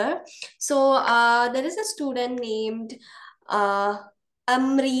Pankaj, sir. So there is a student named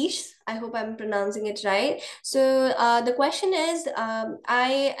Amrish. I hope I'm pronouncing it right. So the question is,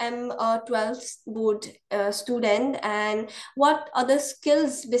 I am a 12th board student, and what other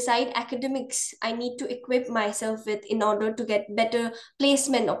skills beside academics I need to equip myself with in order to get better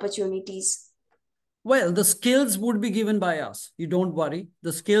placement opportunities? Well, the skills would be given by us. You don't worry.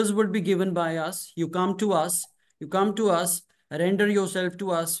 The skills would be given by us. You come to us, render yourself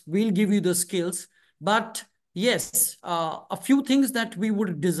to us. We'll give you the skills. But yes, a few things that we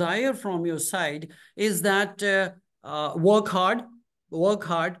would desire from your side is that work hard, work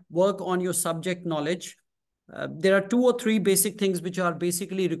on your subject knowledge. There are 2 or 3 basic things which are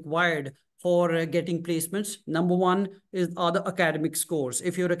basically required for getting placements. Number one are the academic scores.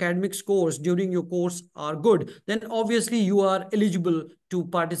 If your academic scores during your course are good, then obviously you are eligible to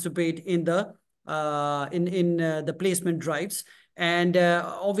participate in the placement drives. And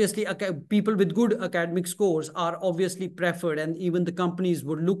obviously, people with good academic scores are obviously preferred, and even the companies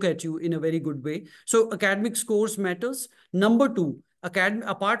would look at you in a very good way. So academic scores matters. Number 2,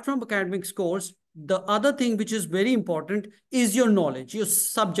 apart from academic scores, the other thing which is very important is your knowledge, your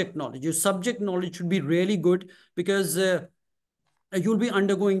subject knowledge. Your subject knowledge should be really good, because you'll be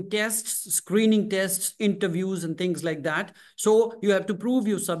undergoing tests, screening tests, interviews, and things like that. So you have to prove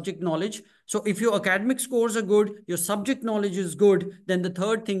your subject knowledge. So if your academic scores are good, your subject knowledge is good, then the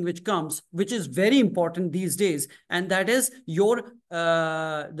third thing which comes, which is very important these days, and that is your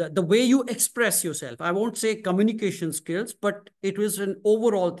the way you express yourself. I won't say communication skills, but it was an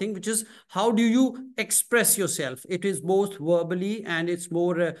overall thing, which is how do you express yourself? It is both verbally and it's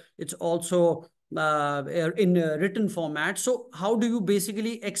more, it's also in written format. So how do you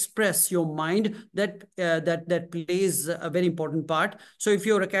basically express your mind? That plays a very important part. So if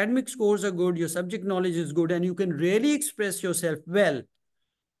your academic scores are good, your subject knowledge is good, and you can really express yourself well,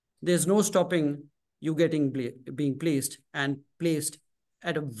 there's no stopping you getting being placed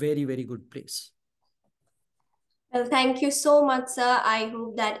at a very, very good place. Well, thank you so much, sir. I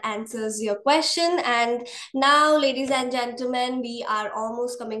hope that answers your question. And now, ladies and gentlemen, we are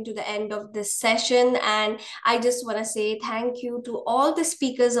almost coming to the end of this session. And I just want to say thank you to all the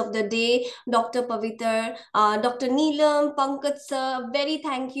speakers of the day, Dr. Paviter, Dr. Neelam, Pankaj, sir. Very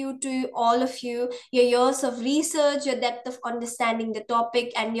thank you to all of you. Your years of research, your depth of understanding the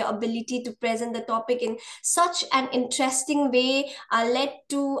topic, and your ability to present the topic in such an interesting way led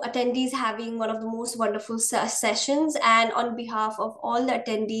to attendees having one of the most wonderful sessions. And on behalf of all the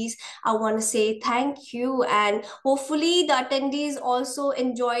attendees, I want to say thank you. And hopefully the attendees also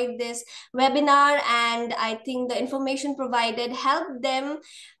enjoyed this webinar. And I think the information provided helped them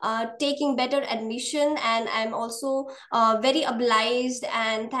taking better admission. And I'm also very obliged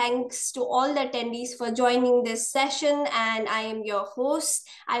and thanks to all the attendees for joining this session. And I am your host.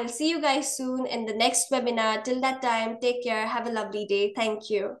 I'll see you guys soon in the next webinar. Till that time, take care. Have a lovely day.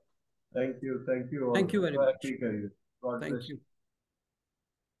 Thank you. Thank you. Thank you all. Thank you very much. God Thank bless. you.